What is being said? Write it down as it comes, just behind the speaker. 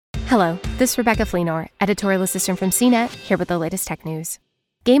Hello, this is Rebecca Fleenor, editorial assistant from CNET, here with the latest tech news.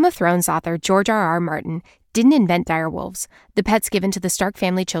 Game of Thrones author George R.R. Martin didn't invent direwolves, the pets given to the Stark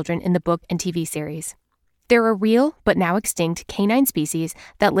family children in the book and TV series. They're a real, but now extinct, canine species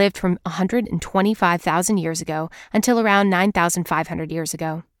that lived from 125,000 years ago until around 9,500 years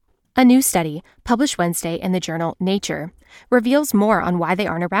ago. A new study, published Wednesday in the journal Nature, reveals more on why they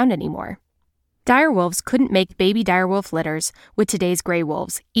aren't around anymore. Direwolves couldn't make baby direwolf litters with today's gray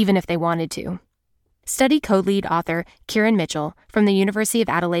wolves, even if they wanted to. Study co-lead author Kieran Mitchell from the University of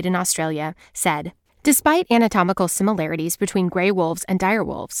Adelaide in Australia said, despite anatomical similarities between gray wolves and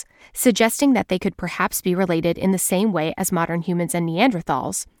direwolves, suggesting that they could perhaps be related in the same way as modern humans and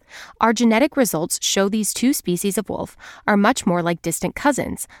Neanderthals, our genetic results show these two species of wolf are much more like distant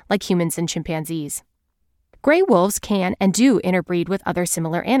cousins, like humans and chimpanzees. Gray wolves can and do interbreed with other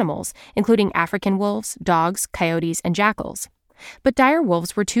similar animals, including African wolves, dogs, coyotes, and jackals. But dire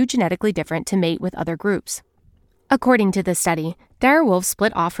wolves were too genetically different to mate with other groups. According to the study, dire wolves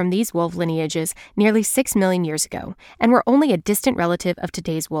split off from these wolf lineages nearly 6 million years ago and were only a distant relative of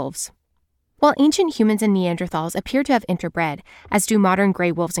today's wolves. While ancient humans and Neanderthals appear to have interbred, as do modern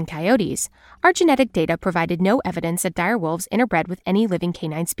gray wolves and coyotes, our genetic data provided no evidence that dire wolves interbred with any living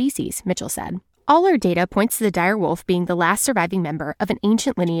canine species, Mitchell said. All our data points to the dire wolf being the last surviving member of an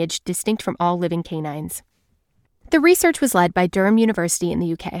ancient lineage distinct from all living canines. The research was led by Durham University in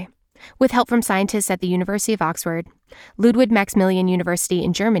the UK, with help from scientists at the University of Oxford, Ludwig Maximilian University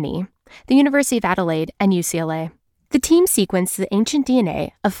in Germany, the University of Adelaide, and UCLA. The team sequenced the ancient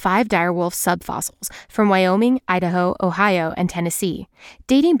DNA of 5 direwolf subfossils from Wyoming, Idaho, Ohio, and Tennessee,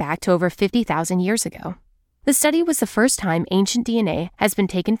 dating back to over 50,000 years ago. The study was the first time ancient DNA has been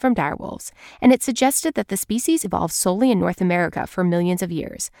taken from direwolves, and it suggested that the species evolved solely in North America for millions of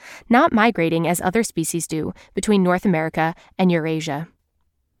years, not migrating as other species do between North America and Eurasia.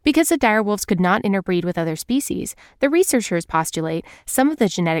 Because the direwolves could not interbreed with other species, the researchers postulate some of the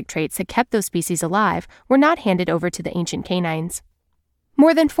genetic traits that kept those species alive were not handed over to the ancient canines.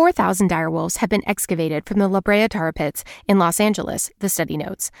 More than 4,000 direwolves have been excavated from the La Brea tar pits in Los Angeles, the study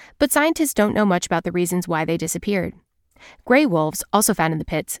notes, but scientists don't know much about the reasons why they disappeared. Gray wolves, also found in the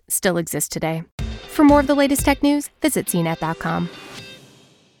pits, still exist today. For more of the latest tech news, visit CNET.com.